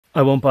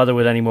I won't bother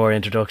with any more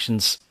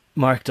introductions.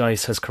 Mark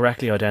Dice has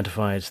correctly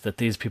identified that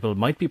these people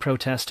might be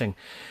protesting,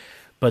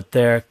 but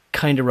they're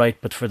kind of right,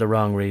 but for the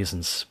wrong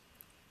reasons.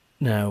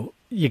 Now,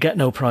 you get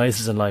no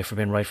prizes in life for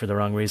being right for the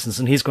wrong reasons,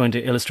 and he's going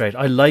to illustrate.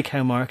 I like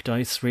how Mark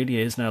Dice really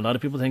is. Now, a lot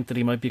of people think that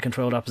he might be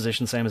controlled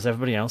opposition, same as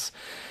everybody else,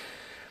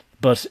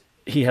 but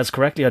he has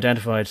correctly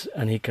identified,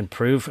 and he can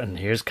prove, and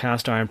here's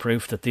cast iron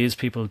proof, that these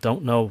people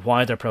don't know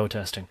why they're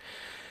protesting.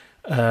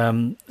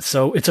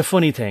 So it's a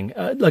funny thing.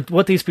 Like,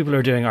 what these people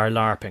are doing are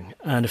LARPing,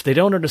 and if they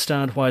don't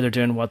understand why they're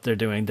doing what they're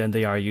doing, then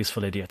they are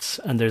useful idiots.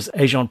 And there's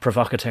agent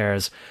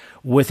provocateurs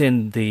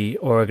within the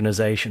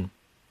organization,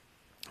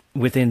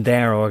 within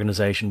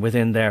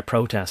their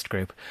protest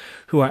group,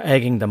 who are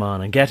egging them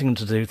on and getting them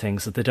to do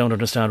things that they don't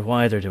understand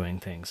why they're doing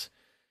things.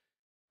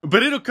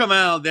 But it'll come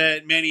out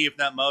that many, if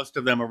not most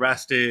of them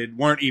arrested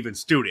weren't even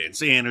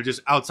students and are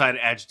just outside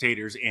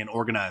agitators and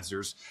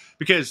organizers,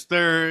 because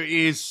there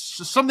is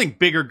something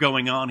bigger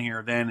going on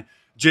here than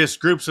just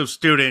groups of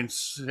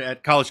students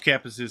at college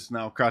campuses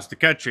now across the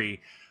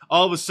country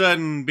all of a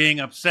sudden being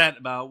upset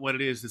about what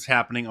it is that's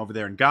happening over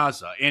there in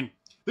Gaza. And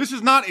this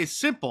is not as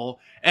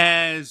simple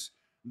as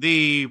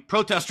the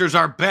protesters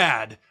are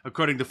bad,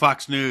 according to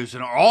Fox News,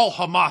 and are all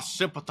Hamas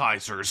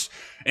sympathizers,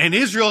 and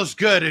Israel is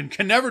good and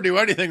can never do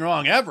anything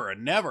wrong ever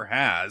and never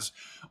has.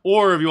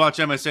 Or if you watch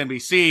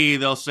MSNBC,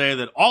 they'll say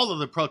that all of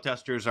the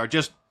protesters are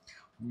just,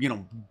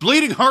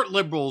 bleeding heart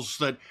liberals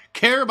that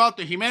care about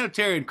the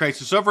humanitarian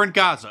crisis over in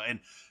Gaza, and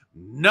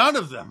none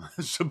of them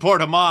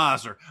support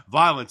Hamas or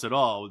violence at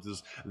all.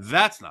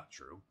 That's not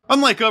true.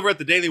 Unlike over at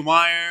the Daily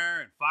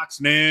Wire and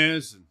Fox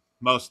News and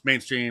most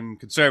mainstream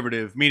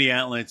conservative media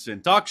outlets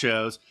and talk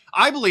shows,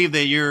 I believe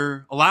that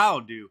you're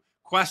allowed to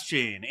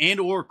question and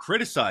or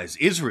criticize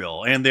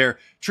Israel and their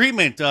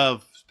treatment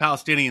of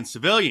Palestinian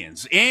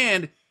civilians.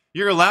 And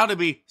you're allowed to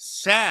be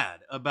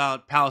sad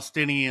about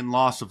Palestinian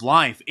loss of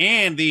life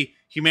and the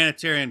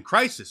humanitarian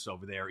crisis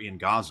over there in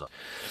Gaza.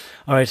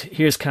 All right,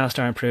 here's cast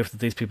iron proof that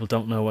these people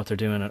don't know what they're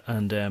doing,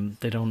 and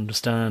they don't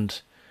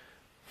understand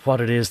what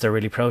it is they're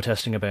really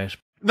protesting about.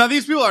 Now,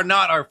 these people are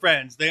not our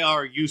friends. They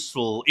are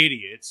useful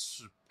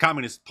idiots,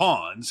 communist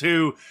pawns,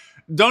 who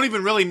don't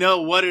even really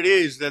know what it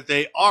is that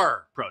they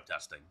are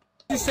protesting.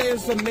 What do you say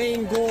is the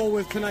main goal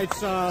with tonight's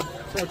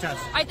protest?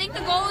 I think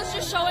the goal is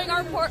just showing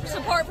our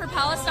support for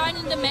Palestine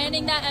and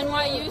demanding that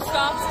NYU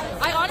stops.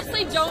 I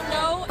honestly don't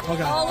know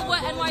all of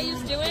what NYU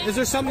is doing. Is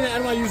there something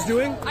that NYU is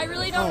doing? I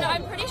really don't know.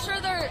 I'm pretty sure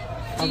they're...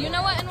 Do you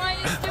know what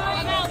NYU is doing?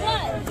 About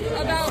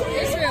what? About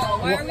Israel.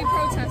 Why are we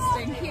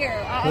protesting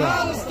here?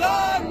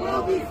 Palestine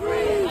will be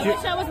free! I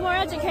wish I was more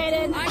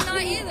educated. I'm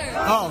not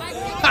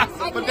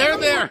either. But they're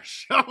there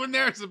showing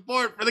their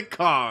support for the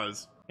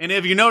cause. And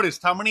have you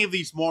noticed how many of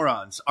these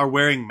morons are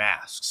wearing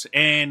masks?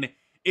 And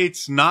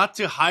it's not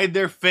to hide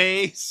their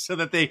face so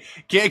that they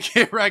can't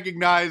get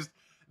recognized.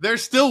 They're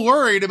still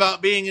worried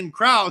about being in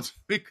crowds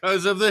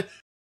because of the...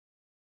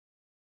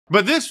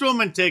 But this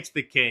woman takes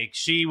the cake.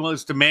 She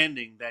was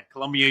demanding that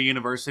Columbia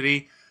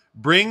University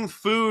bring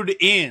food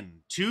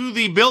in to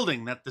the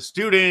building that the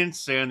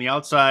students and the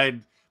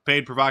outside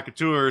paid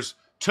provocateurs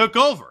took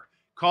over,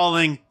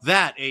 calling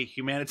that a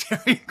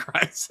humanitarian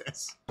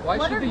crisis. Why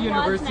should the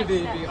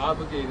university be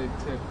obligated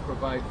to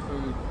provide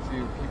food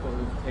to people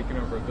who've taken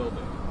over a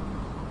building?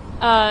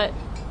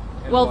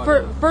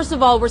 First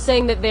of all, we're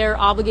saying that they're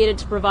obligated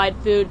to provide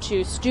food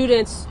to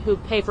students who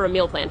pay for a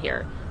meal plan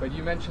here. But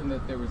you mentioned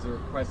that there was a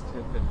request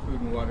that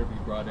food and water be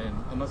brought in,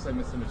 unless I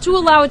misunderstood. To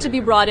allow it to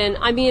be brought in.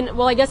 I mean,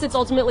 well, I guess it's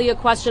ultimately a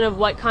question of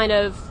what kind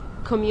of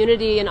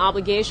community and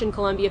obligation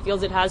Columbia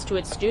feels it has to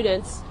its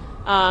students.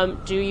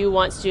 Do you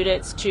want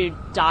students to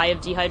die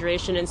of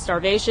dehydration and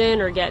starvation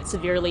or get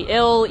severely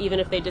ill, even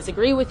if they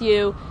disagree with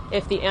you?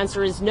 If the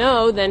answer is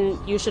no, then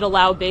you should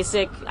allow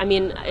basic, I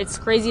mean, it's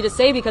crazy to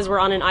say because we're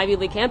on an Ivy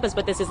League campus,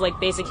 but this is like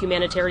basic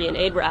humanitarian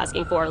aid we're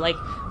asking for. Like,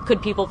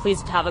 could people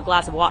please have a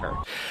glass of water?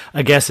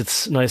 I guess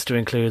it's nice to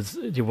include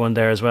the one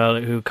there as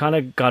well who kind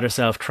of got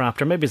herself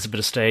trapped, or maybe it's a bit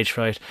of stage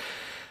fright,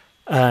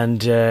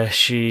 and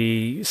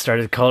she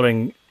started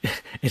calling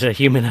it a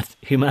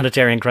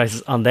humanitarian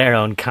crisis on their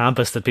own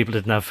campus that people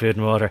didn't have food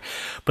and water.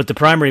 But the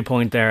primary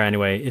point there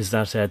anyway is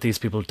that these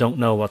people don't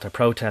know what they're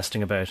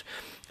protesting about,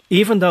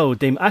 even though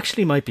they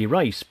actually might be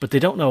right, but they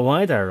don't know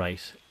why they're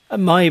right.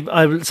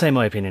 I will say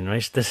my opinion,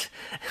 right?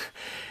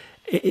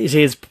 It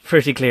is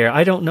pretty clear.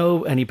 I don't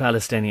know any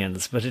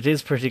Palestinians, but it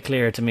is pretty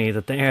clear to me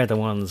that they are the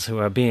ones who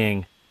are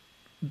being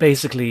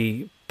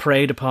basically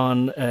preyed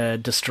upon,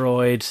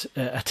 destroyed,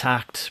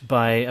 attacked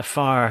by a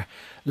far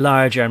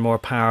larger and more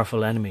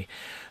powerful enemy.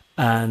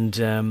 And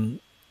I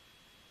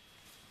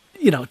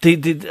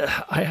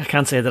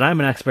can't say that I'm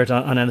an expert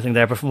on anything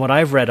there, but from what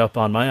I've read up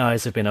on, my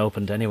eyes have been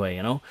opened anyway,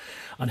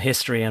 on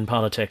history and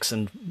politics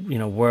and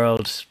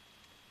world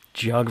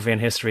geography and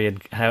history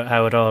and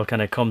how it all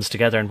kind of comes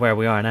together and where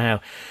we are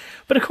now.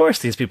 But of course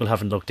these people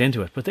haven't looked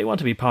into it, but they want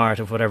to be part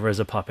of whatever is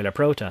a popular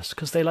protest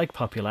because they like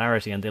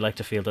popularity and they like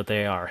to feel that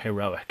they are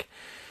heroic.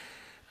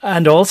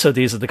 And also,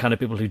 these are the kind of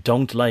people who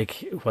don't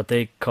like what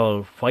they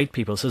call white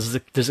people. So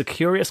there's a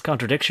curious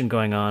contradiction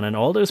going on, and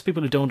all those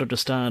people who don't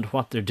understand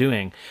what they're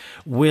doing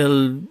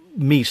will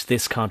meet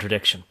this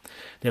contradiction.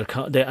 They'll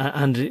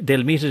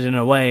meet it in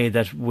a way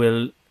that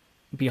will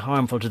be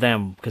harmful to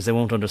them because they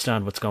won't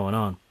understand what's going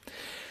on.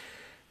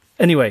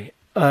 Anyway,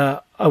 I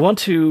want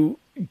to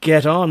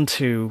get on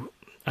to,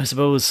 I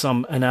suppose,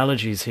 some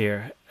analogies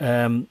here.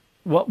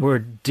 What we're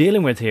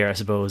dealing with here, I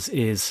suppose,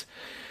 is,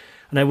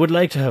 and I would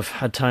like to have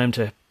had time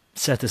to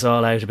set this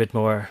all out a bit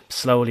more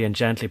slowly and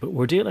gently, but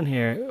we're dealing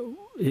here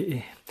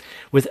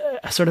with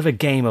a sort of a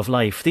game of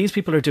life. These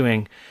people are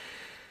doing,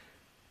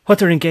 what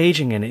they're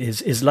engaging in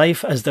is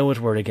life as though it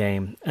were a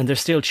game, and they're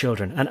still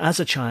children. And as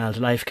a child,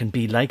 life can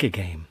be like a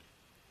game.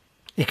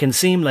 It can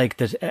seem like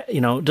that,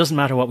 it doesn't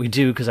matter what we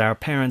do because our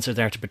parents are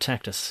there to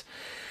protect us.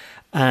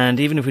 And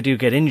even if we do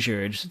get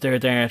injured, they're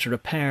there to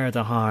repair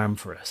the harm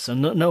for us.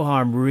 And no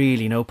harm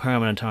really, no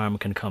permanent harm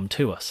can come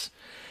to us.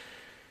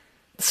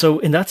 So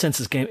in that sense,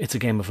 it's a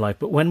game of life.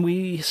 But when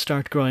we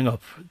start growing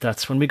up,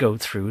 that's when we go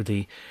through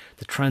the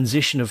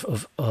transition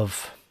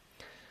of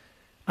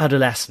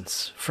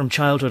adolescence, from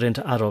childhood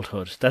into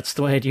adulthood. That's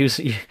the way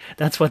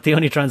that's what the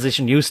only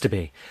transition used to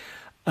be.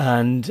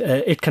 And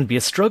it can be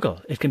a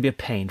struggle. It can be a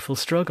painful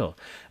struggle.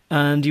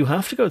 And you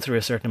have to go through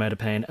a certain amount of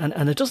pain.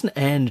 And it doesn't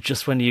end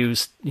just when you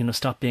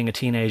stop being a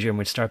teenager and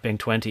we start being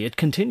 20. It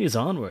continues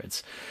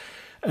onwards,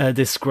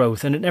 this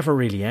growth, and it never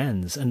really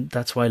ends. And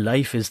that's why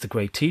life is the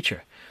great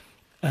teacher.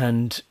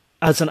 And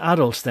as an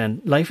adult, then,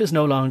 life is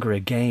no longer a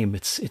game.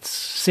 It's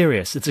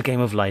serious. It's a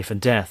game of life and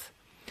death.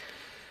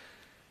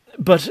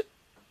 But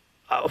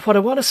what I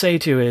want to say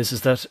to you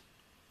is that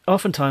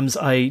oftentimes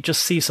I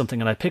just see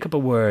something and I pick up a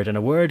word, and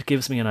a word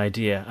gives me an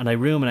idea and I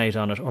ruminate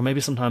on it, or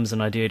maybe sometimes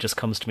an idea just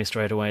comes to me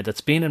straight away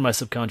that's been in my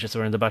subconscious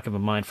or in the back of my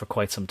mind for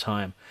quite some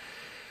time.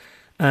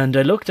 And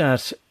I looked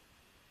at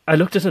a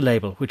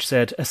label which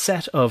said a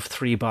set of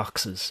 3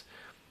 boxes,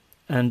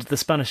 and the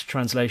Spanish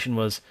translation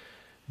was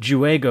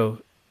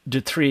juego de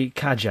 3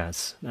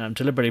 cajas. I'm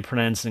deliberately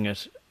pronouncing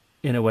it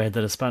in a way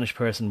that a Spanish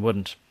person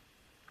wouldn't.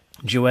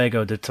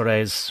 Juego de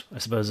tres, I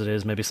suppose it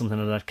is, maybe something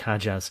like that,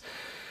 cajas.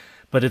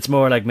 But it's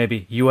more like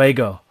maybe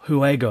juego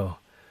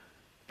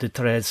de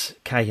tres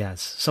cajas,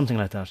 something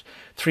like that.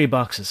 3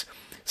 boxes.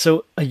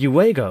 So a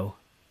juego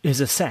is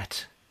a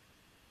set.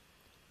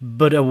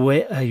 But a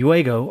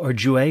juego or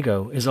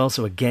juego is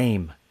also a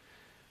game.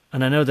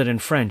 And I know that in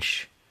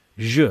French,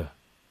 jeu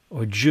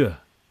or jeu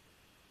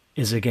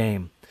is a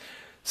game.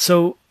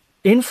 So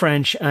in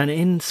French and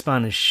in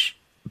Spanish,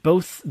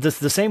 both the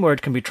same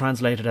word can be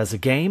translated as a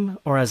game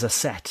or as a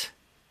set.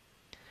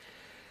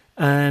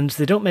 And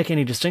they don't make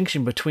any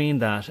distinction between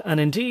that. And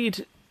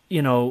indeed,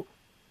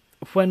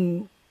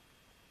 when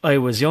I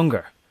was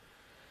younger,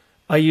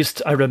 I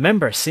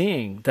remember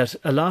seeing that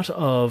a lot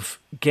of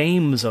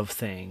games of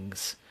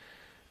things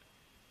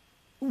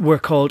were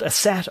called a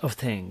set of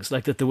things,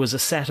 like that there was a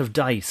set of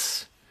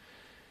dice,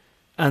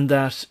 and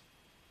that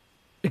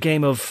a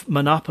game of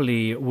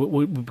Monopoly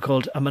would be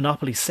called a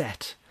Monopoly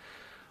set,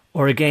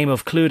 or a game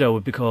of Cluedo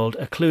would be called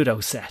a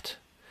Cluedo set.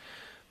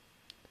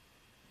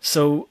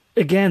 So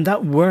again,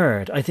 that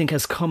word, I think,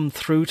 has come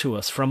through to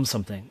us from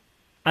something.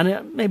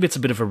 And maybe it's a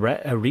bit of a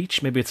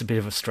reach, maybe it's a bit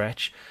of a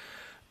stretch.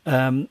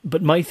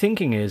 But my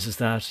thinking is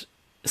that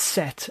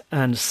Set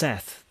and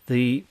Seth,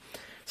 the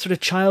sort of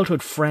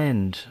childhood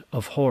friend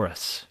of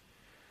Horus,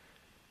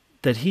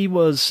 that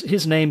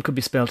his name could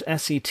be spelled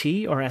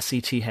S-E-T or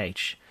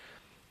S-E-T-H.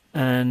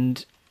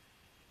 And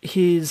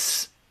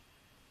his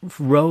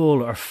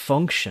role or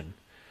function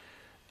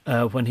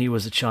when he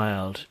was a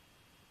child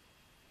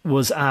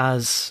was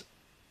as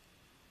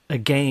a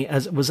game,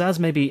 as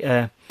maybe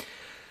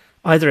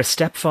either a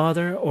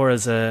stepfather or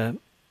as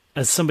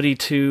somebody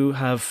to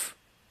have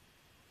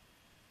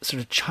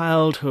sort of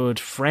childhood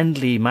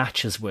friendly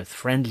matches with,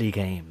 friendly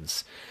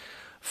games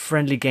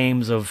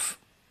of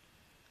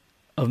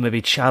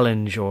maybe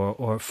challenge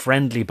or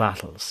friendly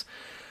battles.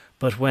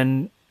 But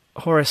when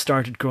Horace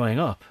started growing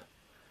up,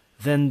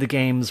 then the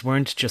games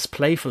weren't just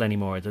playful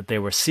anymore, that they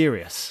were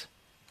serious.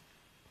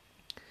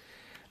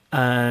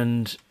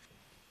 And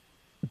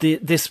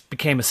this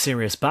became a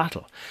serious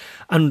battle.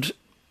 And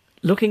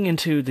looking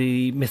into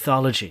the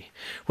mythology,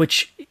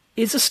 which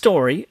is a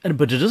story,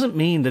 but it doesn't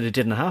mean that it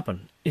didn't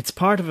happen. It's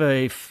part of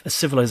a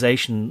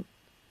civilization,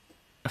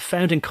 a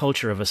founding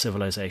culture of a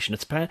civilization.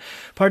 It's part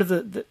of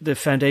the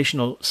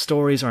foundational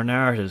stories or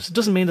narratives. It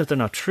doesn't mean that they're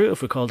not true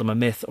if we call them a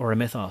myth or a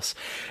mythos.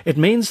 It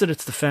means that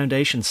it's the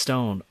foundation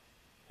stone,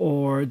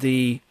 or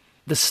the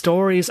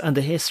stories and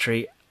the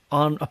history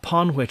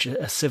upon which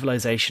a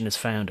civilization is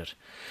founded,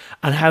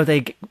 and how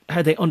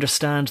they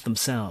understand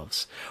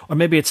themselves. Or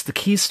maybe it's the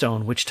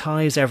keystone which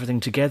ties everything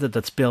together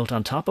that's built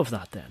on top of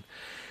that then.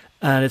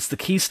 And it's the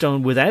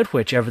keystone without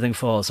which everything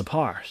falls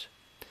apart.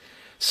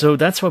 So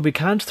that's why we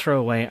can't throw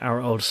away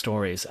our old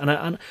stories.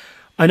 And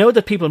I know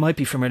that people might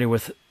be familiar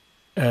with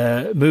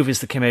movies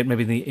that came out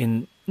maybe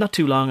in not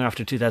too long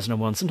after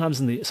 2001,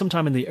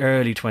 sometime in the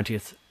early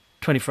 20th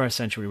 21st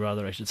century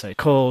rather, I should say,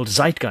 called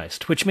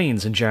Zeitgeist, which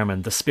means in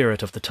German the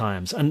spirit of the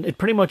times. And it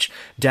pretty much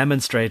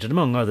demonstrated,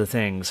 among other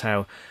things,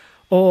 how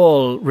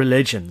all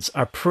religions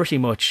are pretty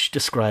much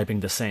describing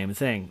the same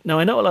thing. Now,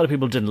 I know a lot of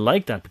people didn't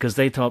like that because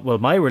they thought, well,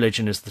 my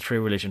religion is the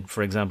true religion,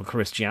 for example,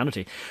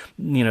 Christianity.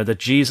 You know, that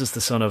Jesus,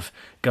 the Son of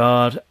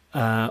God,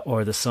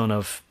 or the Son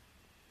of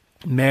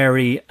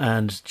Mary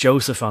and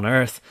Joseph on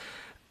earth,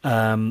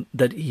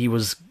 that he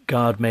was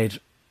God made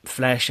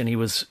flesh and he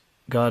was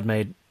God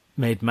made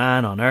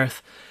man on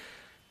earth,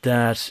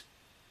 that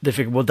they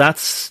figured, well,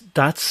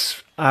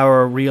 that's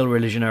our real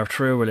religion, our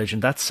true religion,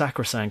 that's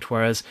sacrosanct,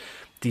 whereas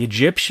the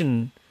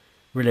Egyptian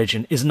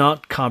religion is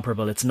not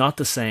comparable. It's not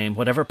the same.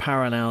 Whatever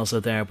parallels are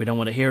there, we don't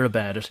want to hear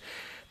about it.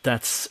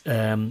 That's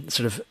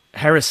sort of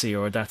heresy,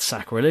 or that's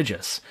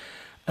sacrilegious.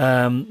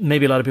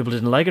 Maybe a lot of people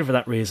didn't like it for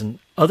that reason.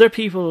 Other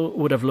people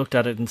would have looked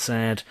at it and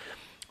said,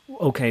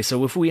 okay,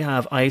 so if we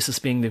have Isis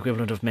being the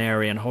equivalent of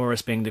Mary and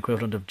Horus being the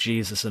equivalent of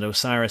Jesus and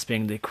Osiris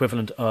being the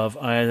equivalent of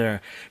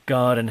either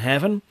God in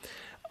heaven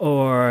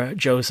or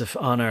Joseph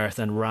on earth,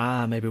 and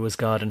Ra maybe was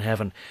God in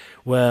heaven,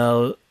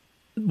 well,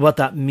 what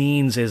that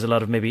means is a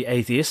lot of maybe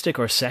atheistic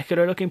or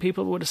secular looking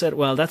people would have said,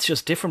 well, that's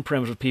just different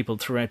primitive people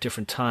throughout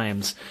different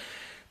times,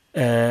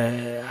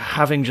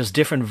 having just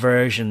different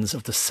versions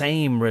of the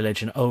same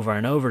religion over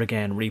and over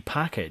again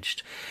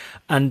repackaged.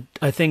 And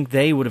I think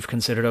they would have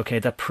considered, okay,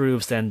 that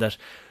proves then that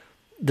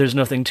there's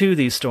nothing to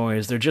these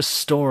stories. They're just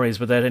stories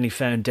without any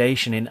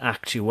foundation in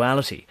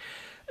actuality.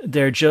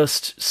 They're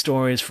just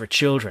stories for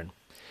children.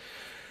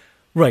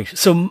 Right,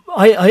 so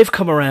I've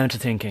come around to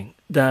thinking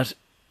that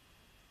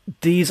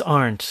these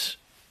aren't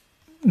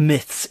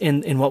myths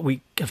in what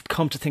we have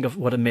come to think of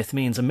what a myth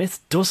means. A myth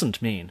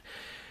doesn't mean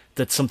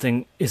that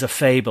something is a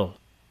fable.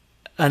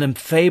 And a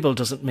fable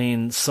doesn't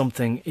mean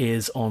something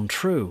is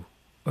untrue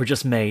or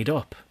just made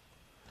up.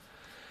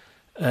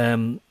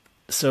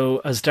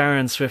 So as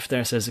Darren Swift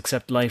there says,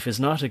 except life is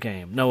not a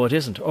game. No, it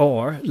isn't.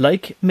 Or,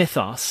 like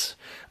mythos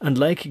and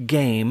like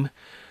game,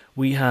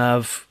 we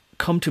have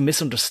come to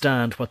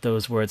misunderstand what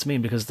those words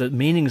mean, because the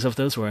meanings of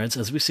those words,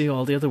 as we see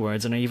all the other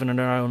words, and even in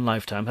our own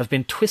lifetime, have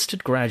been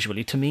twisted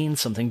gradually to mean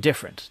something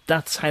different.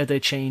 That's how they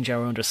change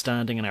our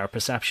understanding and our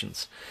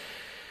perceptions.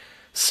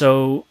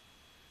 So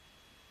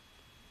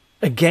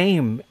a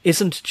game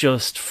isn't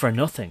just for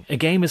nothing. A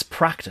game is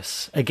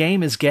practice. A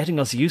game is getting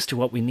us used to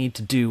what we need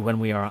to do when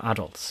we are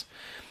adults.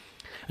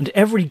 And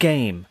every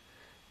game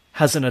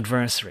has an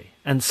adversary,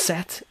 and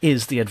Set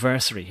is the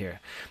adversary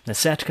here. Now,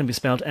 Set can be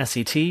spelled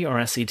S-E-T or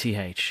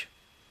S-E-T-H.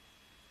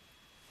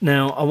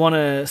 Now, I want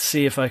to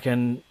see if I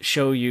can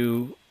show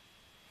you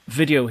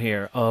video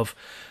here of...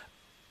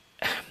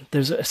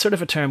 There's a sort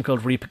of a term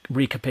called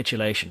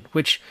recapitulation,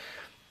 which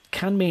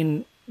can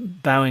mean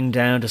bowing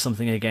down to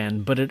something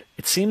again, but it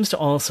seems to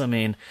also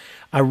mean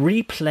a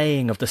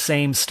replaying of the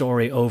same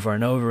story over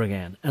and over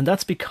again. And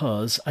that's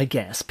because, I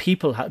guess,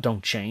 people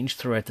don't change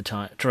throughout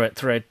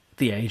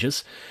the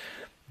ages.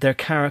 Their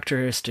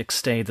characteristics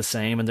stay the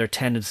same and their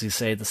tendencies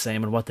stay the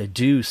same and what they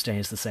do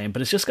stays the same,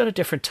 but it's just got a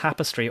different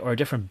tapestry or a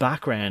different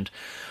background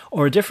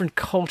or a different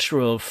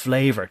cultural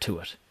flavour to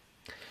it.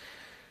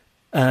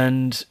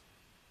 And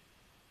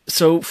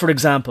so, for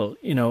example,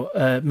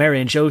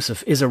 Mary and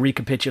Joseph is a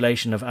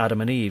recapitulation of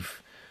Adam and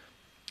Eve.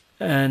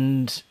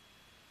 And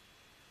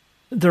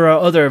there are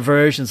other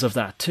versions of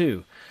that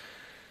too.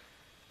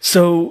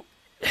 So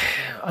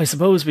I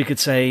suppose we could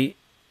say,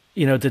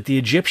 that the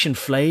Egyptian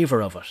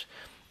flavour of it,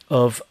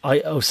 of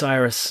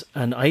Osiris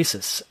and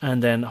Isis,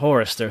 and then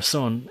Horus, their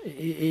son,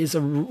 is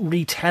a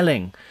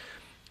retelling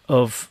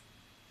of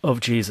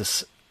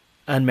Jesus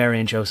and Mary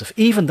and Joseph,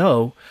 even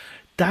though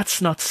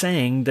that's not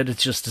saying that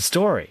it's just a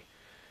story.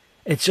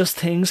 It's just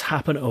things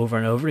happen over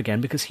and over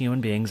again because human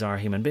beings are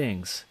human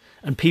beings.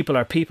 And people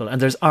are people. And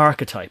there's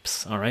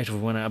archetypes, all right?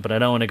 But I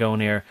don't want to go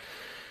near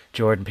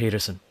Jordan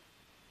Peterson.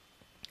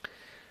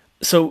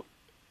 So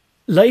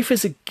life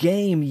is a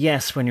game,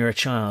 yes, when you're a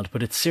child,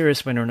 but it's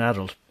serious when you're an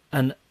adult.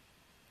 And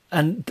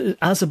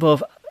as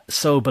above,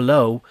 so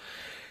below,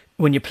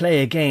 when you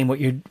play a game, what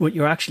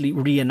you're actually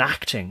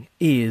reenacting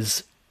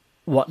is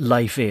what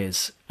life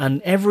is.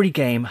 And every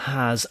game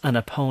has an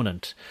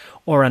opponent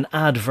or an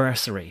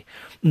adversary.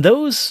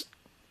 Those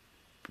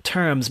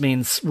terms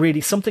means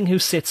really something who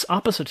sits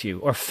opposite you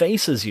or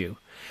faces you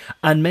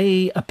and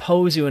may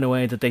oppose you in a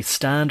way that they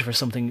stand for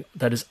something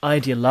that is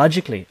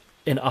ideologically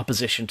in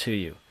opposition to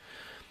you.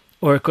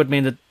 Or it could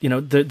mean that,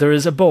 there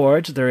is a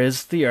board, there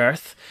is the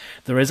earth,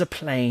 there is a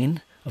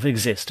plane of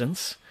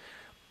existence,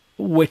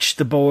 which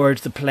the board,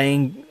 the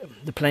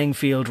playing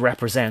field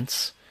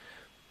represents,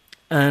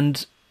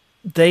 and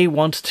they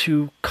want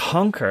to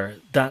conquer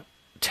that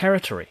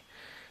territory.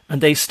 And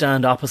they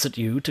stand opposite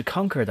you to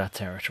conquer that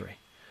territory.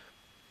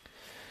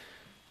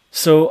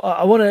 So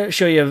I want to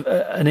show you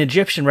an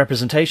Egyptian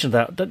representation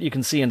of that you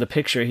can see in the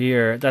picture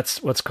here.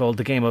 That's what's called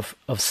the game of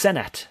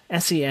Senet,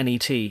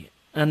 S-E-N-E-T.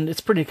 And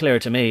it's pretty clear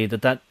to me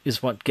that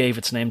is what gave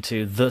its name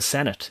to the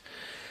Senate,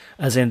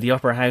 as in the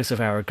upper house of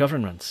our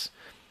governments,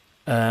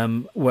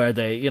 where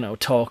they,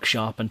 talk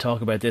shop and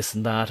talk about this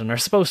and that, and are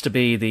supposed to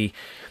be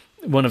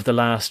one of the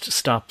last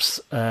stops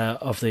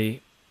of the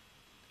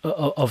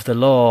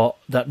law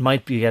that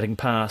might be getting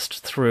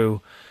passed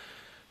through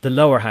the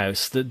lower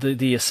house,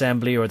 the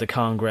Assembly or the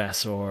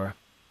Congress or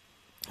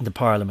the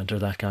Parliament or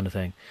that kind of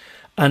thing.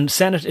 And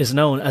Senate is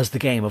known as the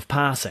game of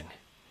passing.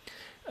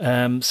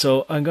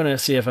 So I'm going to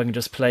see if I can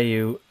just play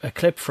you a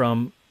clip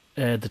from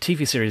the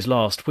TV series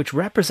Lost, which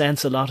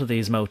represents a lot of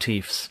these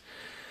motifs.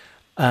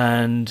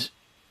 And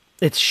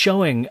it's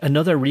showing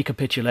another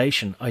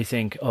recapitulation, I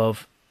think,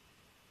 of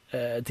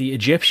the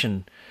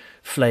Egyptian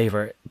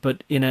flavour,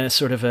 but in a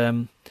sort of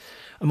a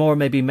more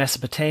maybe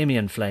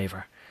Mesopotamian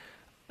flavour.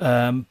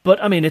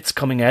 But I mean, it's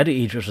coming out of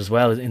Egypt as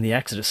well in the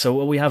Exodus. So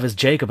what we have is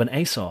Jacob and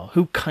Esau,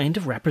 who kind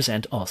of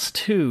represent us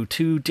too.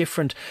 Two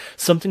different,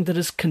 something that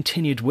has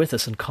continued with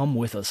us and come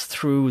with us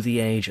through the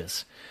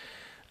ages.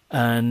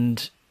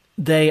 And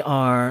they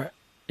are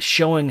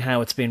showing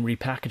how it's been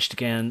repackaged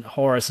again,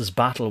 Horus's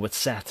battle with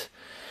Seth.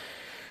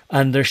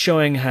 And they're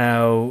showing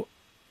how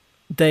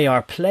they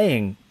are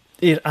playing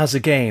it as a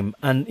game.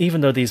 And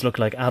even though these look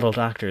like adult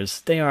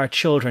actors, they are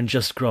children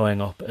just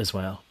growing up as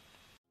well.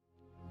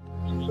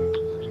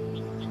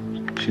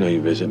 She know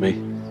you visit me?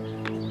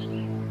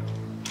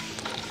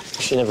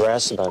 She never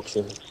asked about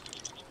you.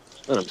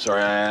 And I'm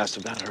sorry I asked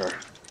about her.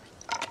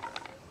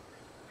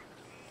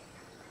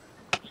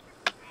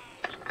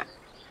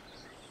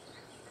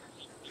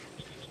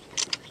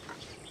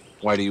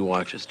 Why do you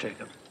watch us,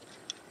 Jacob?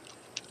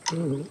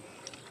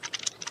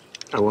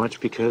 I watch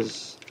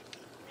because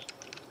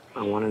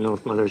I want to know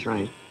if Mother's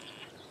right.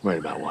 Right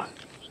about what?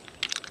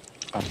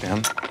 About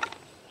them?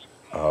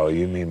 Oh,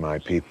 you mean my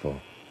people.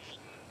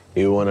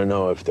 You want to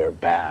know if they're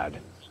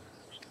bad.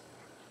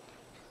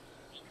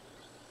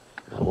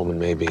 That woman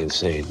may be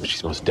insane, but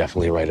she's most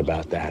definitely right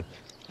about that.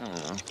 I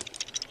don't know.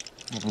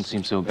 It doesn't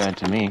seem so bad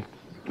to me.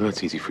 Well,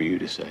 that's easy for you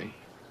to say.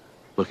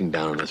 Looking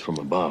down on us from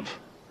above.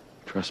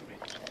 Trust me.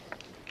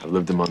 I've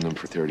lived among them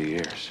for 30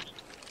 years.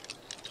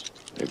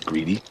 They're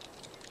greedy,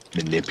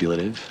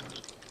 manipulative,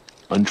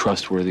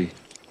 untrustworthy,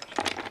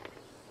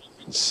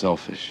 and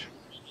selfish.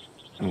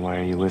 And why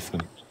are you with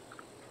them?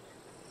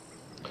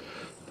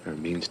 They're a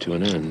means to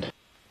an end.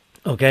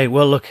 Okay,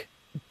 well, look,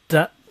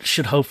 that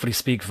should hopefully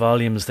speak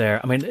volumes there.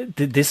 I mean,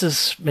 this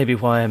is maybe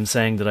why I'm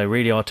saying that I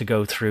really ought to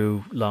go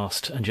through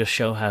Lost and just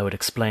show how it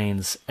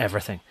explains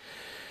everything.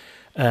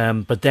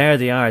 But there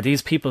they are,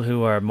 these people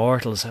who are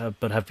mortals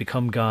but have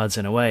become gods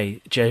in a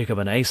way, Jacob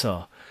and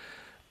Esau.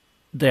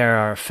 They're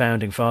our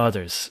founding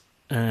fathers,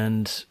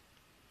 and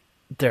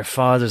they're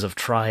fathers of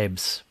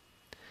tribes.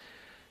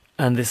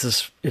 And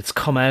it's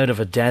come out of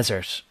a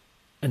desert,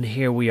 and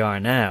here we are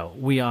now.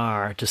 We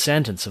are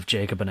descendants of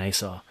Jacob and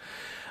Esau.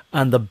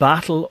 And the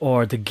battle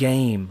or the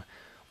game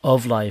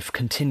of life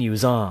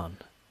continues on.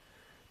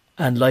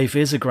 And life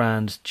is a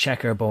grand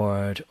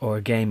checkerboard or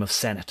a game of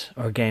Senate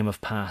or a game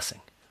of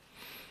passing.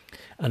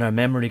 And our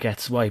memory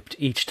gets wiped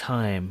each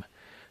time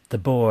the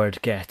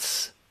board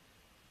gets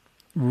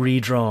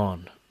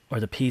redrawn or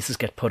the pieces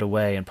get put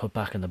away and put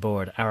back on the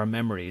board. Our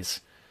memories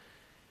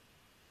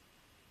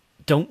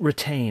don't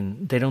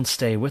retain, they don't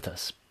stay with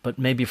us, but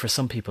maybe for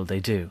some people they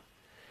do.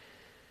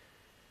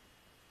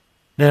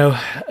 Now,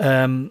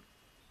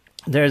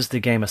 there's the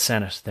game of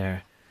Senate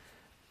there.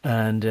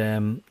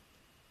 And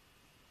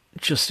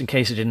just in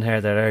case you didn't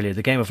hear that earlier,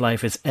 the game of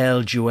life is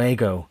El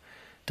Juego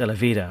de la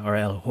Vida, or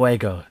El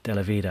Juego de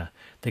la Vida,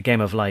 the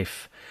game of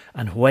life.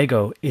 And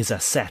juego is a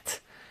set,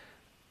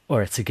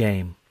 or it's a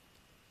game.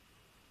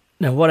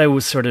 Now, what I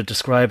was sort of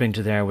describing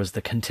to there was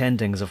the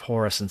contendings of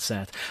Horus and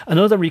Seth.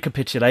 Another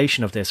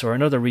recapitulation of this, or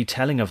another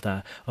retelling of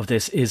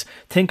this, is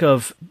think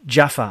of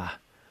Jaffa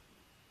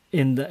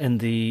in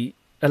the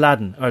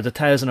Aladdin, or the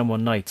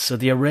 1001 Nights. So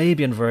the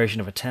Arabian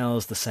version of it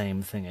tells the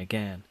same thing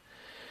again.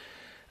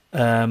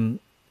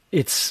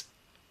 It's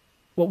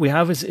what we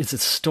have is it's a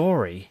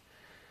story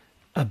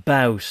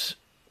about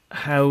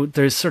how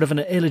there's sort of an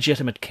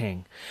illegitimate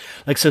king.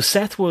 Like, so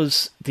Seth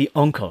was the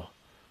uncle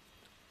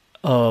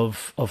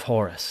of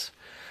Horus,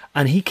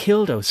 and he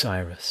killed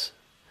Osiris.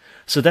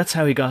 So that's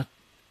how he got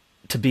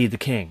to be the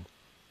king.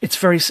 It's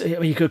very,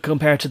 you could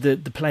compare it to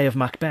the play of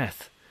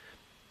Macbeth,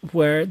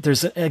 where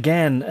there's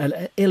again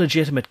an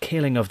illegitimate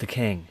killing of the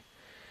king,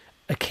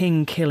 a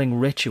king killing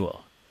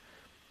ritual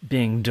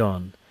being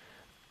done.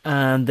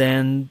 And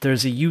then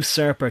there's a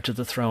usurper to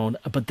the throne,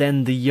 but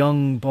then the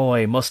young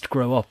boy must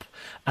grow up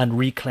and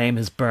reclaim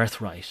his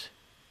birthright.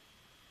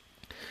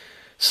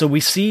 So we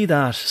see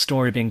that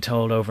story being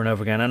told over and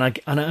over again. And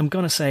I'm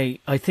going to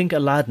say, I think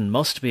Aladdin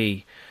must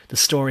be the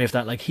story of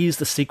that. Like, he's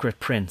the secret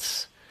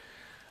prince,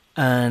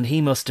 and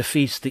he must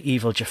defeat the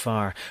evil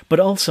Jafar. But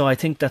also, I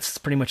think that's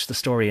pretty much the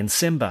story in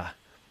Simba,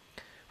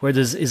 where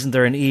isn't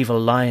there an evil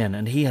lion,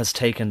 and he has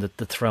taken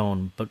the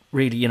throne. But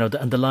really, and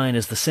the lion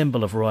is the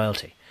symbol of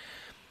royalty.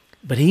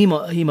 But he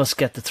must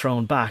get the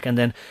throne back,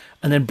 and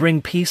then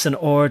bring peace and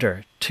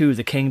order to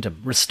the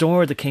kingdom,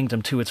 restore the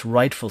kingdom to its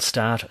rightful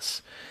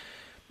status,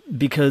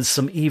 because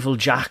some evil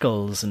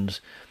jackals and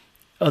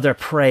other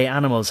prey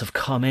animals have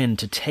come in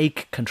to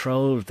take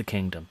control of the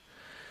kingdom.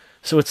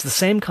 So it's the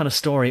same kind of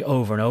story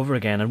over and over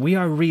again, and we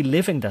are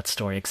reliving that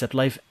story, except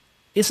life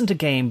isn't a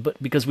game,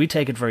 but because we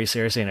take it very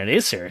seriously, and it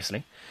is serious.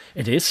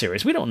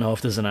 We don't know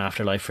if there's an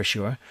afterlife for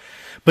sure.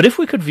 But if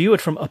we could view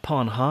it from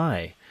upon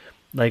high,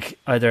 like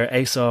either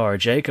Esau or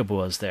Jacob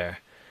was there,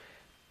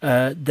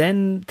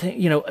 then,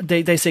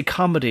 they say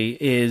comedy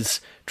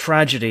is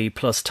tragedy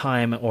plus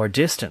time or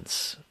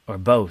distance, or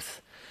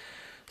both.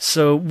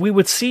 So we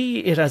would see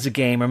it as a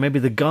game, or maybe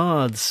the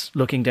gods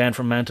looking down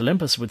from Mount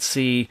Olympus would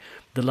see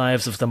the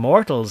lives of the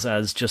mortals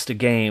as just a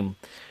game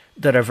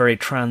that are very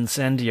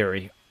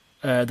transcendiary,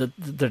 that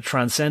they're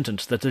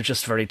transcendent, that they're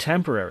just very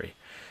temporary.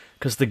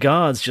 Because the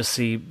gods just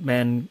see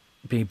men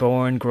be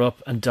born, grow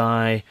up and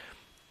die,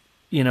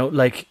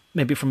 like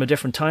maybe from a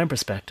different time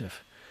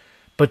perspective.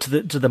 But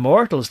to the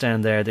mortals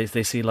down there,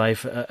 they see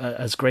life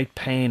as great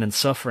pain and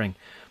suffering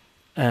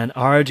and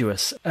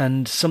arduous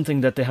and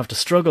something that they have to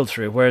struggle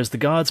through, whereas the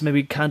gods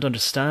maybe can't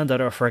understand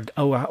that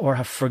or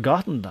have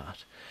forgotten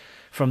that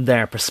from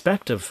their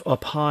perspective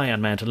up high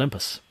on Mount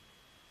Olympus.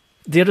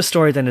 The other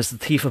story then is the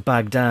Thief of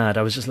Baghdad.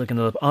 I was just looking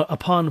it up,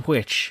 upon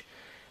which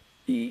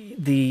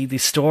the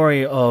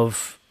story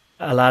of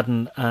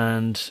Aladdin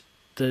and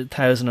the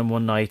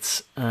 1001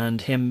 Nights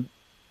and him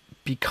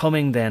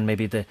becoming then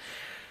maybe the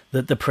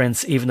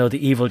prince, even though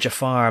the evil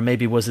Jafar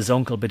maybe was his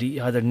uncle, but he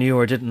either knew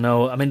or didn't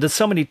know. I mean, there's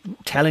so many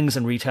tellings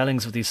and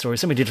retellings of these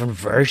stories, so many different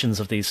versions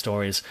of these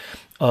stories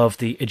of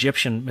the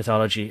Egyptian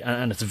mythology,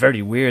 and it's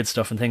very weird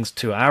stuff and things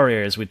to our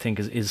ears we'd think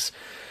is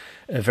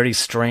very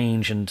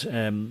strange,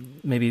 and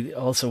maybe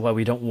also why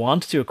we don't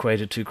want to equate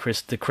it to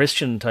the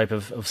Christian type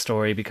of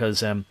story,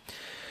 because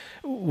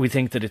we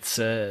think that it's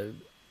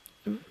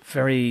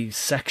very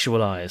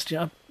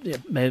sexualized.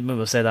 Maybe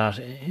we'll say that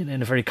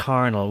in a very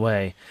carnal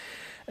way.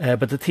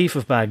 But the Thief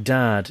of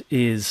Baghdad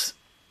is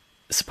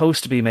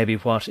supposed to be maybe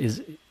what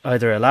is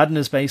either Aladdin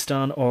is based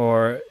on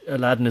or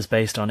Aladdin is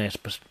based on it,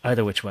 but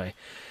either which way.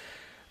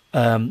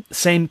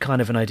 Same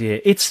kind of an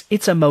idea.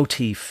 It's a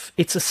motif.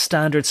 It's a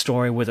standard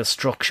story with a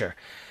structure,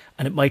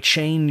 and it might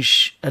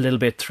change a little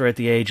bit throughout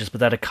the ages, but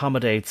that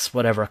accommodates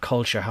whatever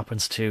culture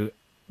happens to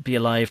be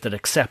alive that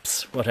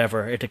accepts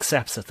whatever it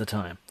accepts at the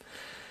time.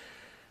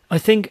 I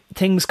think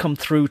things come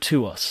through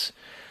to us,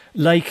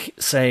 like,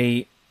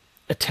 say,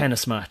 a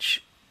tennis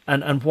match.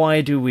 And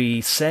why do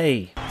we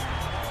say,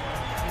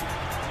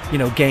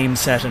 game,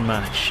 set and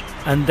match?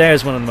 And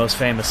there's one of the most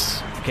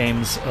famous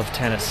games of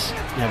tennis,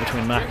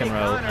 between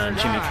McEnroe and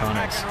Jimmy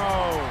Connors.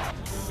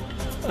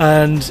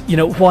 And,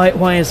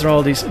 why is there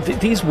all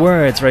these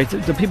words, right?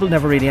 The people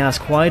never really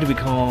ask, why do we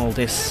call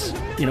this,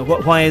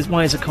 why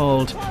is it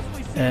called,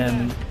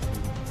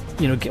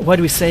 why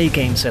do we say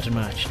game, set and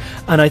match?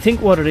 And I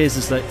think what it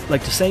is that,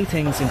 like, to say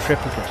things in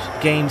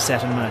triplicate, game,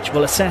 set and match.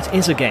 Well, a set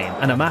is a game,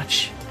 and a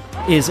match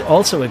is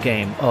also a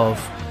game of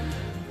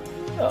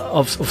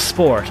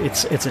sport.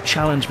 It's a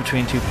challenge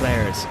between two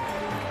players.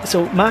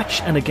 So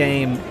match and a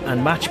game,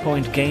 and match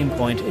point, game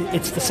point,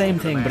 it's the same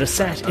thing, but a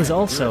set is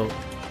also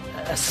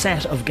a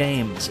set of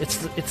games.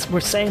 We're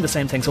saying the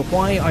same thing, so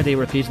why are they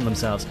repeating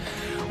themselves?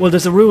 Well,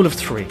 there's a rule of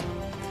three,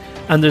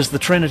 and there's the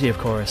Trinity, of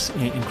course,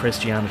 in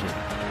Christianity.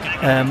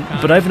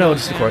 But I've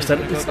noticed, of course, that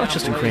it's not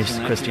just in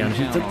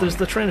Christianity. There's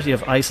the Trinity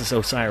of Isis,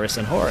 Osiris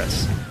and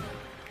Horus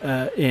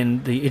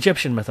in the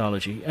Egyptian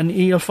mythology, and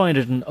you'll find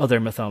it in other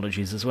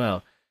mythologies as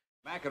well.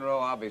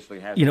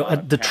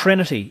 The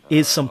Trinity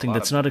is something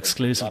that's not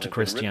exclusive to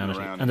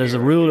Christianity, and there's a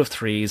rule of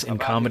threes in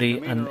comedy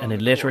and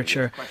in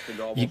literature.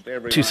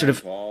 To sort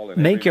of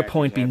make your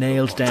point be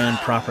nailed down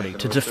properly,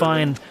 to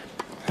define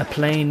a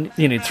plane,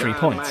 you need 3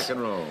 points.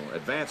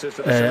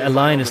 A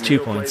line is 2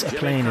 points, a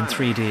plane in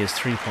 3D is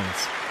 3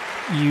 points.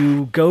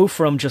 You go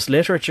from just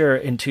literature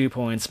in 2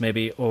 points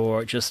maybe,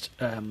 or just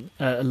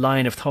a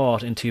line of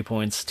thought in 2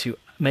 points, to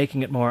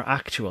making it more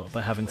actual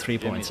by having 3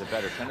 points.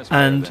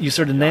 And you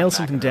sort of nail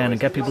something down and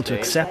get people to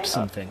accept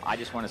something,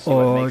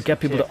 or get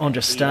people to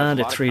understand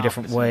it 3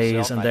 different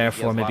ways, and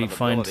therefore maybe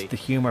find the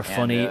humour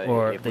funny,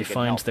 or they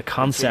find the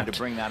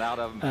concept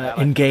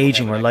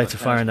engaging or lights a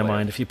fire in their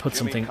mind if you put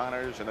something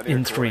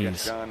in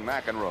threes.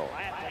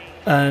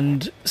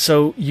 And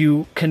so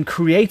you can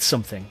create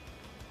something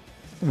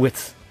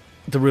with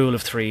the rule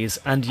of threes,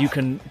 and you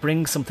can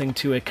bring something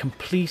to a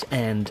complete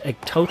end, a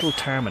total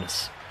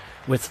terminus,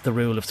 with the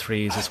rule of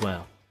threes as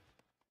well.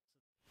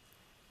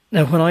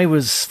 Now, when I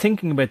was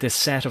thinking about this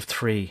set of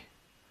 3,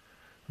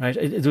 right,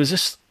 there was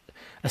just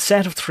a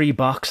set of 3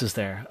 boxes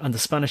there, and the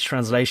Spanish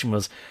translation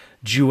was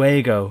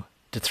juego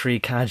de 3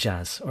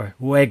 calles, or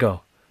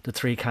juego de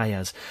 3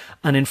 calles,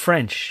 and in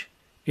French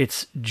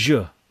it's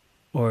jeu,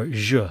 or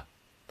jeu.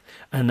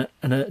 And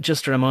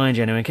just to remind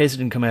you, anyway, in case it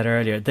didn't come out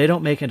earlier, they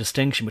don't make a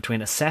distinction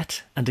between a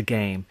set and a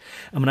game.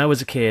 And when I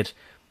was a kid,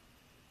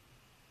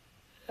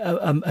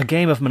 a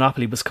game of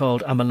Monopoly was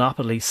called a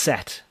Monopoly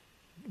set.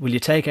 Will you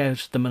take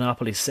out the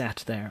Monopoly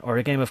set there? Or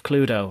a game of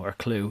Cluedo, or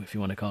Clue, if you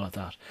want to call it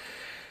that.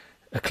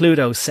 A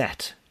Cluedo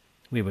set,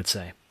 we would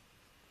say.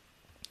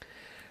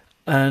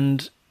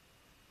 And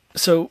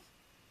so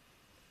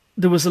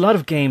there was a lot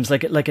of games,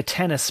 like a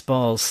tennis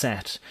ball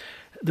set.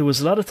 There was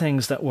a lot of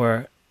things that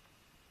were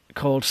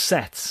called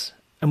sets.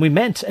 And we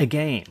meant a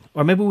game.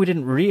 Or maybe we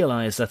didn't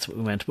realise that's what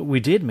we meant, but we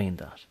did mean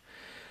that.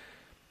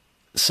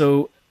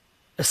 So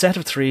a set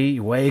of 3,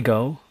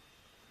 juego,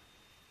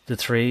 the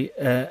 3.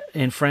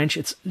 In French,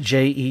 it's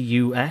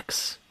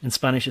J-E-U-X. In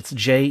Spanish, it's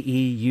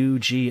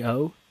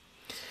J-E-U-G-O.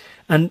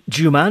 And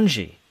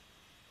Jumanji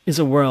is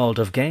a world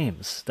of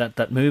games,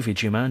 that movie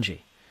Jumanji.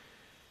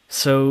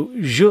 So,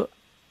 jeu,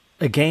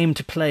 a game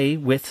to play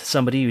with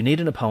somebody. You need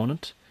an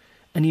opponent,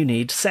 and you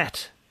need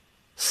Seth,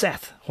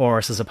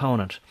 Horus's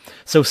opponent.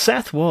 So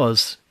Seth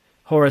was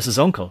Horus's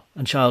uncle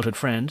and childhood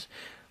friend.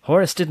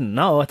 Horus didn't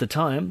know at the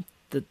time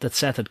that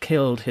Seth had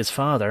killed his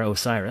father,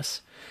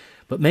 Osiris.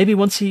 But maybe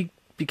once he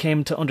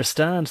became to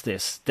understand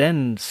this,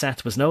 then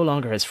Seth was no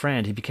longer his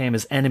friend. He became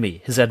his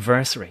enemy, his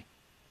adversary.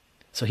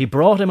 So he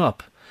brought him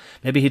up.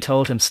 Maybe he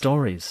told him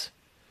stories.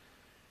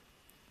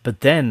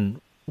 But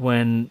then,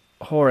 when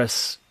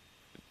Horus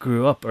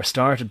grew up or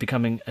started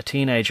becoming a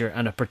teenager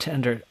and a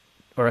pretender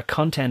or a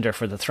contender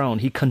for the throne,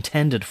 he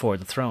contended for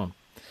the throne.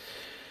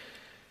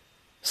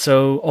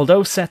 So,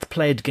 although Seth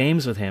played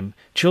games with him,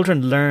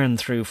 children learn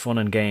through fun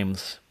and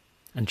games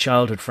and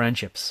childhood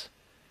friendships.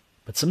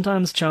 But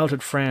sometimes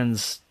childhood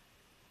friends,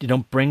 you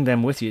don't bring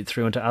them with you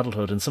through into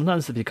adulthood, and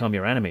sometimes they become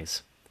your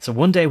enemies. So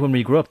one day when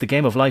we grow up, the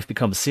game of life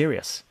becomes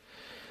serious.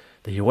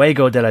 The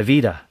juego de la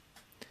vida.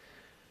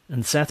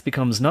 And Seth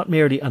becomes not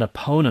merely an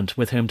opponent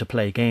with whom to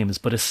play games,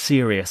 but a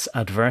serious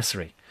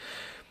adversary.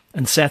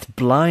 And Seth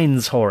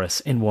blinds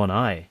Horus in one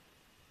eye.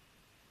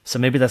 So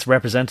maybe that's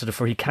representative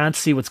for he can't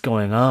see what's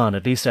going on,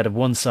 at least out of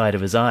one side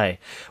of his eye.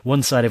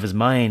 One side of his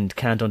mind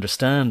can't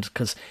understand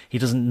because he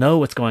doesn't know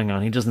what's going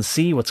on. He doesn't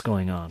see what's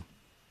going on.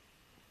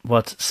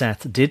 What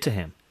Seth did to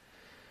him.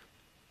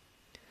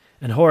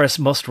 And Horus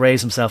must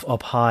raise himself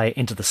up high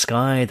into the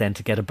sky then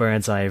to get a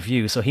bird's eye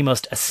view. So he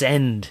must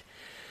ascend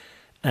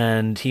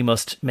and he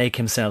must make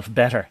himself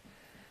better.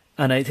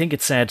 And I think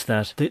it's said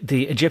that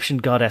the Egyptian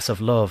goddess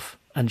of love,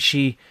 and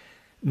she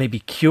maybe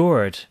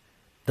cured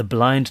the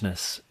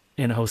blindness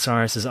in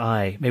Osiris's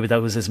eye. Maybe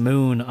that was his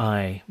moon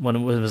eye. One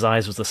of his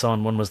eyes was the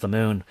sun, one was the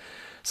moon.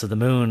 So the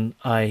moon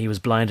eye he was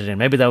blinded in.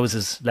 Maybe that was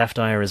his left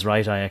eye or his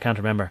right eye, I can't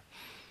remember.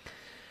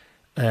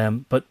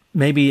 But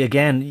maybe,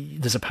 again,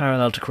 there's a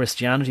parallel to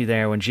Christianity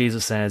there when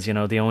Jesus says, you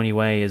know, the only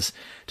way is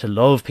to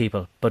love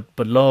people. But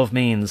love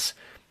means,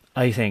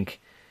 I think,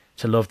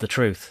 to love the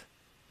truth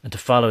and to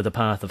follow the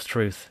path of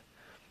truth.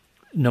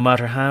 No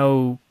matter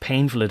how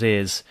painful it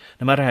is,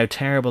 no matter how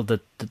terrible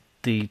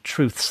the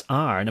truths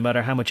are, no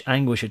matter how much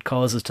anguish it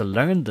causes to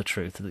learn the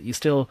truth, that you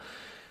still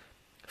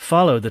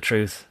follow the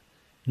truth,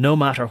 no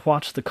matter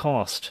what the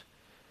cost.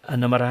 And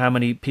no matter how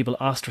many people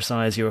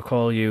ostracize you or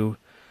call you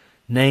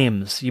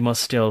names, you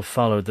must still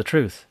follow the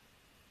truth.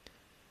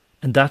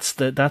 And that's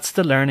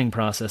the learning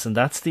process, and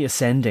that's the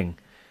ascending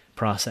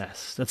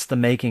process. That's the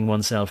making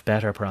oneself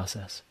better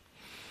process.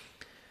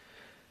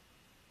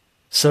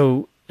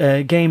 So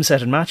game,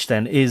 set and match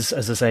then is,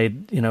 as I say,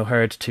 you know,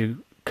 heard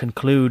to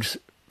conclude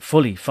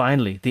fully,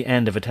 finally, the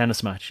end of a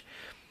tennis match.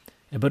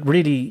 But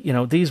really, you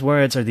know, these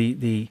words are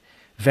the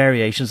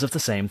variations of the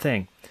same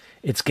thing.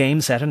 It's game,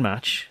 set and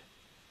match.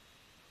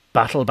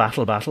 Battle,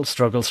 battle, battle.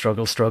 Struggle,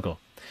 struggle, struggle.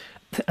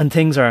 And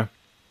things are,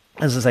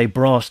 as I say,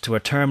 brought to a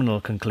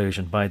terminal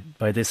conclusion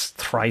by this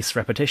thrice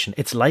repetition.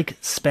 It's like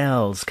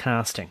spells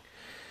casting.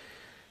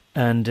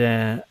 And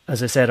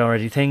as I said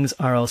already, things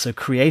are also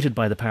created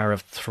by the power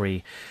of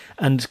 3.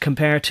 And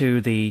compared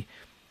to the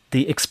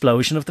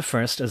explosion of the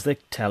first, as they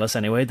tell us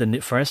anyway, the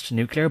first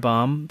nuclear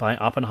bomb by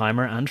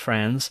Oppenheimer and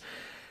friends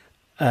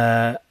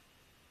at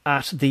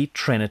the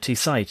Trinity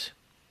site,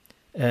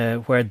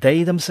 where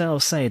they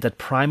themselves say that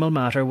primal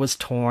matter was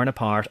torn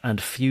apart and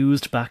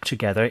fused back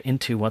together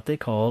into what they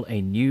call a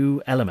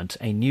new element,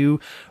 a new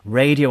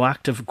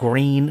radioactive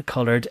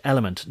green-coloured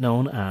element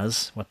known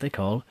as what they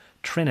call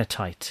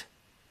trinitite.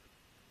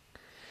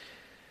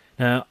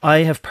 Now, I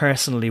have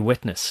personally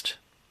witnessed,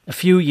 a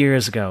few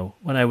years ago,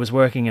 when I was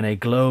working in a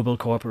global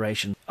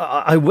corporation,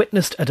 I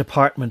witnessed a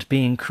department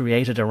being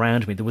created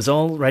around me. There was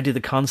already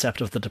the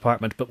concept of the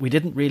department, but we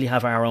didn't really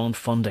have our own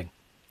funding.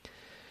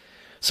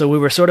 So we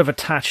were sort of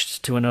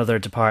attached to another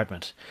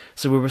department.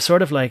 So we were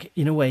sort of like,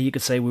 in a way you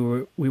could say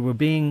we were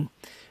being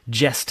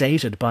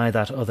gestated by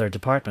that other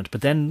department.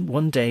 But then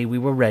one day we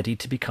were ready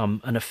to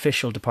become an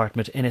official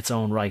department in its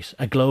own right,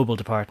 a global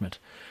department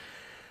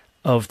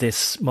of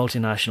this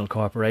multinational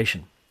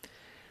corporation.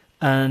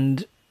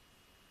 And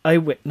I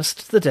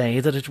witnessed the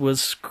day that it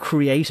was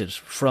created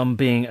from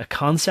being a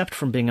concept,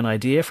 from being an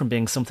idea, from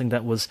being something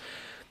that was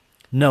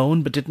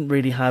known but didn't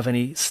really have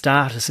any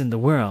status in the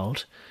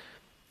world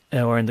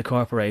or in the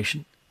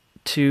corporation,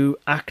 to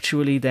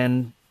actually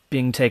then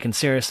being taken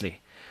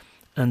seriously.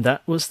 And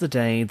that was the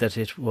day that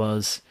it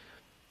was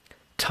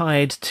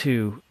tied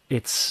to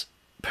its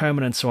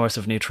permanent source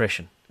of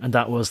nutrition, and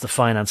that was the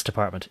finance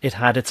department. It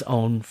had its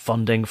own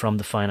funding from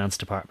the finance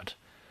department.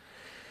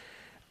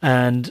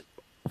 And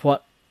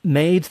what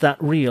made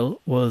that real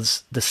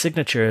was the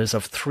signatures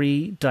of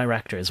 3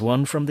 directors,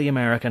 one from the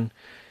American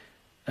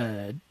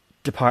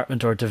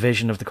department or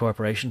division of the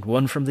corporation,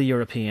 one from the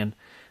European,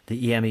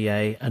 the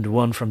EMEA, and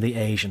one from the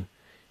Asian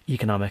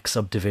Economic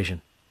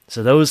Subdivision.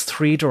 So those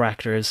three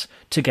directors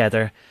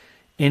together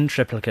in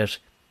triplicate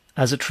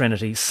as a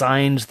trinity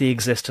signed the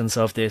existence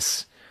of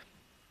this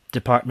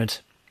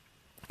department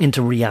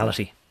into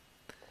reality.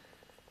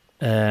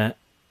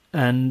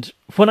 And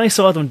when I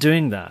saw them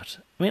doing that,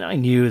 I mean, I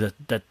knew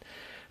that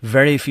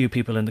very few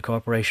people in the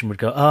corporation would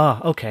go,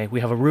 okay,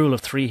 we have a rule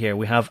of three here.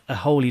 We have a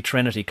holy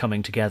trinity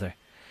coming together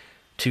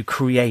to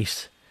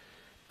create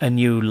a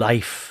new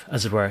life,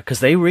 as it were. Because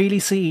they really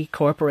see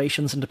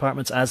corporations and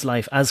departments as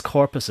life, as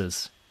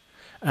corpuses.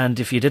 And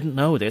if you didn't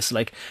know this,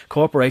 like,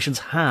 corporations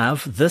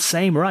have the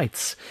same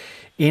rights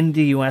in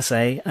the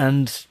USA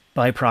and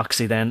by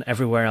proxy then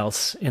everywhere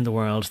else in the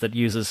world that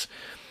uses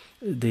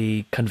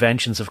the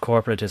conventions of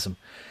corporatism.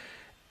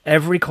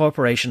 Every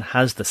corporation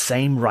has the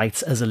same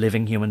rights as a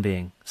living human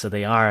being. So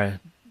they are,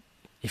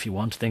 if you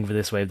want to think of it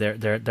this way,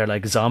 they're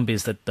like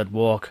zombies that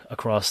walk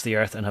across the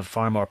earth and have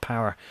far more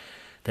power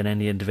than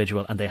any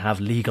individual, and they have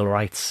legal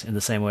rights in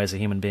the same way as a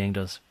human being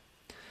does.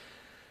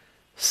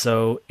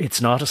 So it's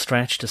not a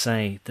stretch to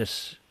say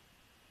that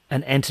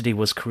an entity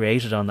was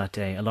created on that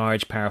day, a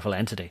large, powerful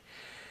entity.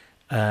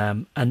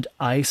 And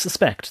I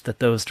suspect that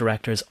those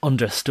directors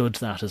understood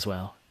that as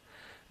well.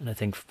 And I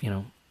think,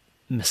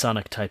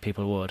 Masonic type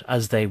people would,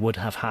 as they would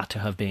have had to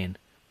have been.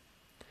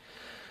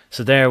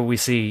 So there we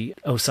see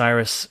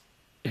Osiris,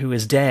 who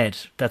is dead.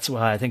 That's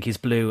why I think he's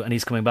blue, and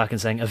he's coming back and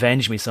saying,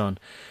 "Avenge me, son."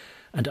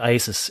 And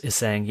Isis is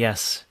saying,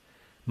 "Yes,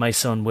 my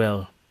son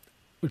will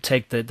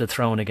take the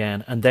throne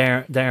again." And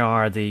there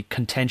are the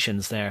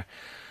contentions there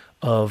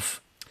of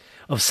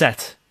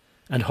Seth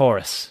and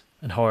Horus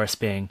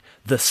being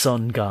the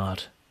sun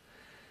god.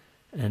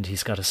 And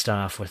he's got a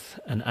staff with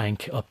an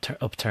ankh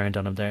upturned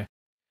on him there.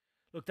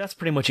 Look, that's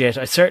pretty much it.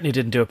 I certainly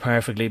didn't do it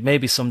perfectly.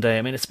 Maybe someday.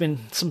 I mean, it's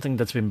been something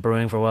that's been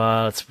brewing for a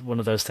while. It's one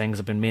of those things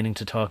I've been meaning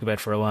to talk about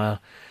for a while.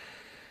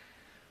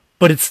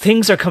 But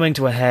things are coming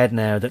to a head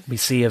now that we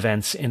see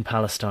events in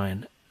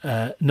Palestine.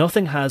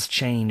 Nothing has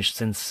changed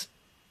since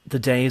the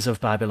days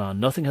of Babylon.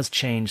 Nothing has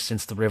changed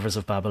since the rivers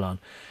of Babylon.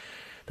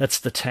 That's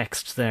the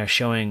text there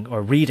showing,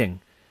 or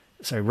writing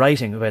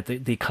about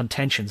the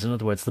contentions, in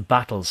other words, the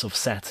battles of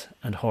Seth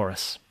and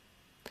Horus.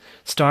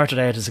 Started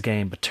out as a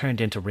game, but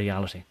turned into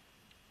reality.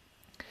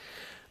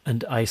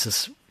 And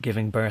Isis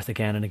giving birth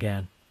again and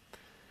again.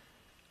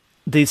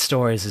 These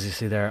stories, as you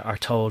see there, are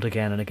told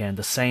again and again.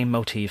 The same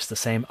motifs, the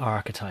same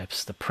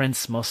archetypes. The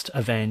prince must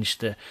avenge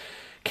the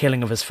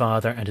killing of his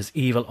father and his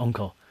evil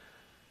uncle,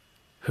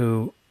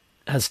 who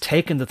has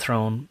taken the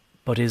throne,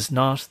 but he's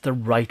not the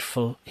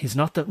rightful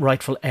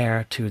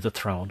heir to the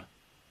throne.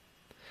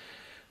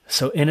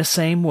 So in a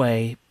same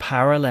way,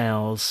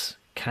 parallels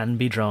can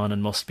be drawn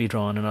and must be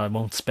drawn, and I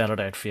won't spell it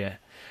out for you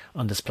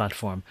on this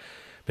platform,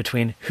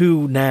 between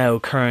who now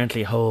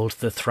currently hold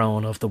the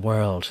throne of the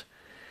world.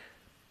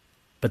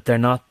 But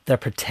they're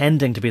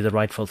pretending to be the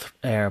rightful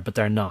heir, but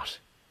they're not.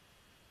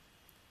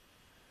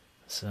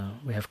 So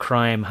we have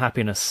crime,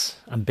 happiness,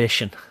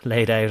 ambition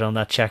laid out on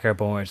that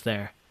checkerboard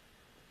there.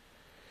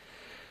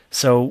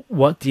 So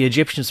what the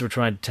Egyptians were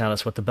trying to tell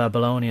us, what the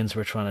Babylonians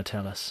were trying to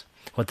tell us,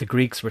 what the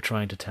Greeks were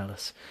trying to tell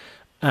us,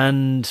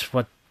 and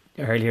what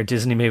earlier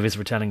Disney movies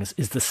were telling us,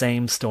 is the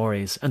same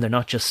stories, and they're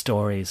not just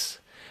stories.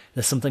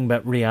 There's something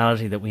about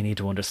reality that we need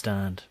to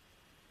understand.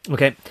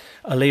 Okay,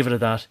 I'll leave it at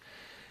that.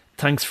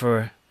 Thanks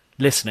for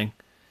listening.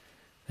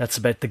 That's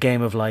about the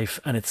game of life,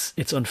 and it's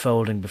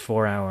unfolding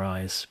before our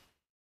eyes.